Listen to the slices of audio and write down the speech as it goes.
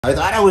I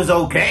thought I was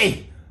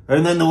okay.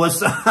 And then the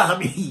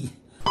wasabi.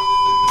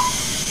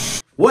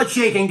 What's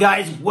shaking,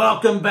 guys?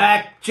 Welcome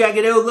back. Check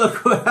it out.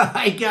 Look what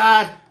I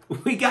got.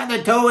 We got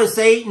the toe of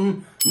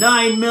Satan.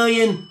 9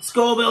 million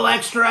Scoville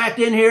extract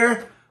in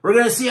here. We're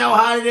going to see how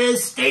hot it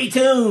is. Stay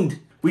tuned.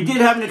 We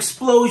did have an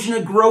explosion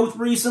of growth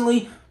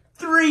recently.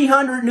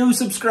 300 new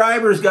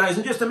subscribers, guys,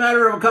 in just a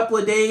matter of a couple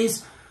of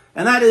days.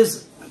 And that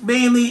is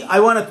mainly,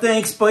 I want to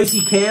thank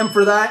Spicyycam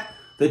for that.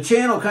 The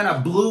channel kind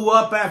of blew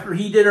up after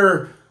he did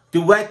her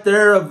duet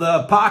there of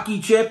the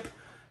Pocky chip.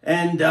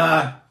 And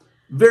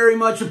very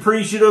much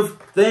appreciative.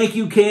 Thank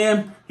you,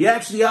 Cam. He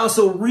actually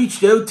also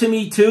reached out to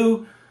me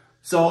too.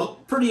 So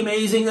pretty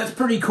amazing. That's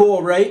pretty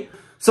cool, right?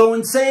 So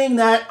in saying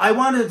that, I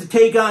wanted to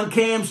take on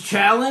Cam's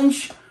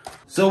challenge.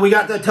 So we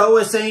got the toe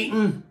of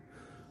Satan.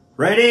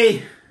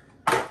 Ready?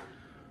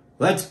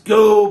 Let's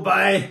go,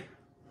 bye.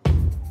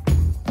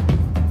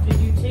 Did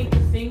you take the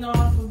thing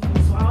off of the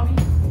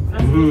wasabi?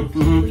 That's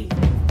really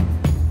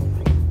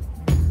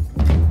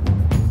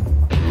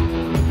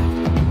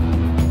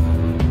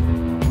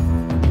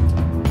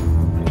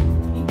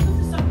Can you put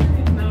this up in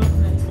his mouth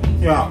and then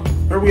squeeze Yeah,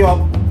 here we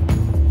go.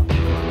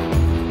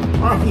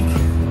 it?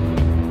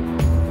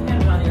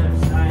 And on the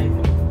other side.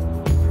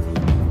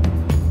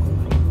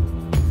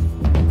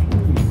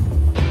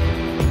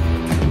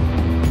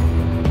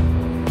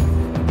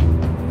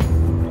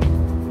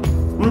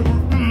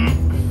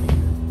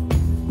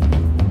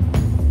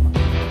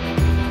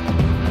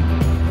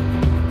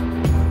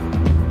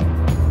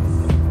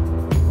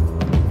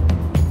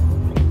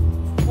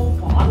 Whole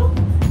bottle?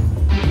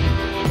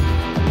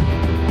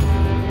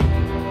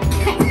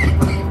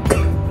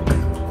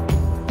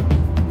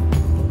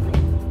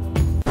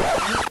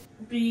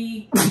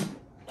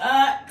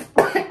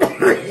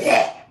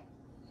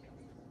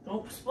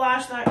 Don't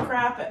splash that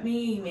crap at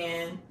me,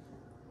 man.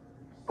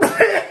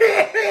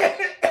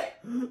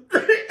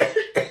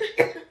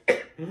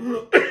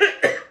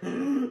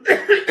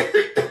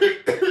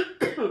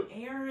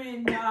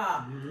 Aaron,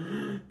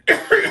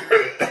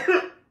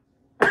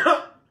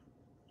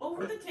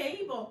 over the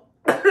table.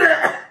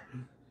 I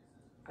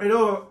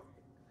know.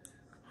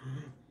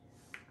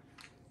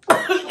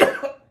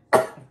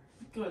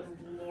 Good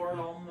Lord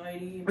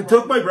Almighty. It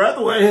took my breath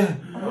away.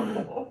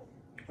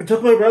 It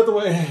took my breath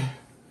away.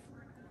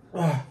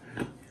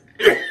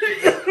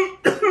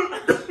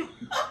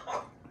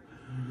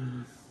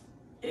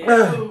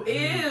 Ew,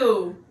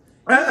 ew.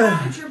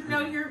 It's dripping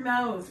out of your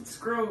mouth. It's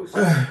gross.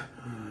 That's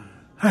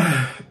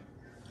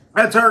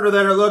harder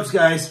than it looks,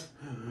 guys.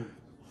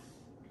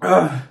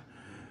 That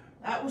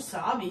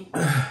wasabi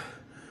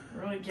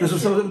really gets you.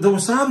 The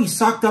wasabi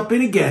sucked up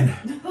in again.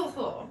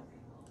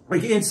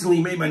 Like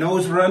instantly made my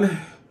nose run.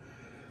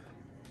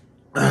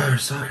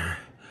 Sucker.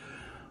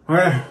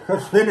 Alright,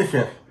 let's finish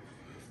it.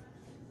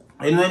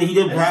 And then he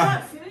did Is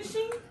that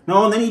finishing?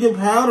 No, and then he did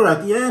powder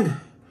at the end.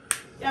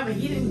 Yeah, but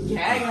he didn't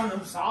gag on the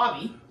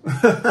wasabi.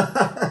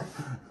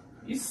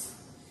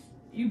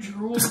 You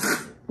drooled.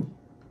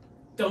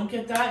 Don't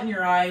get that in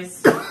your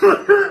eyes.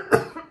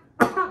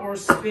 Or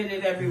spit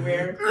it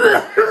everywhere.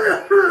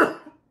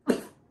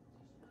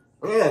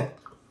 Yeah.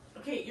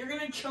 Okay, you're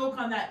gonna choke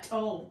on that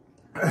toe.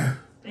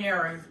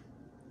 Aaron.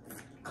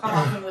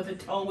 Coughing with a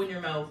toe in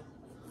your mouth.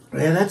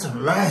 Man, that's a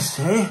mess,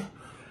 eh?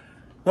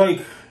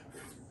 Like,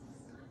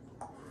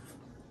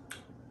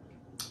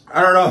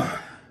 I don't know.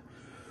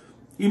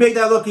 You made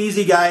that look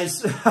easy,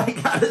 guys. I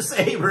gotta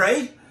say,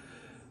 right?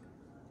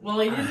 Well,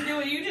 he didn't do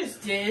what you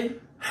just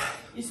did.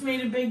 You just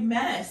made a big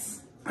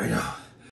mess. I know.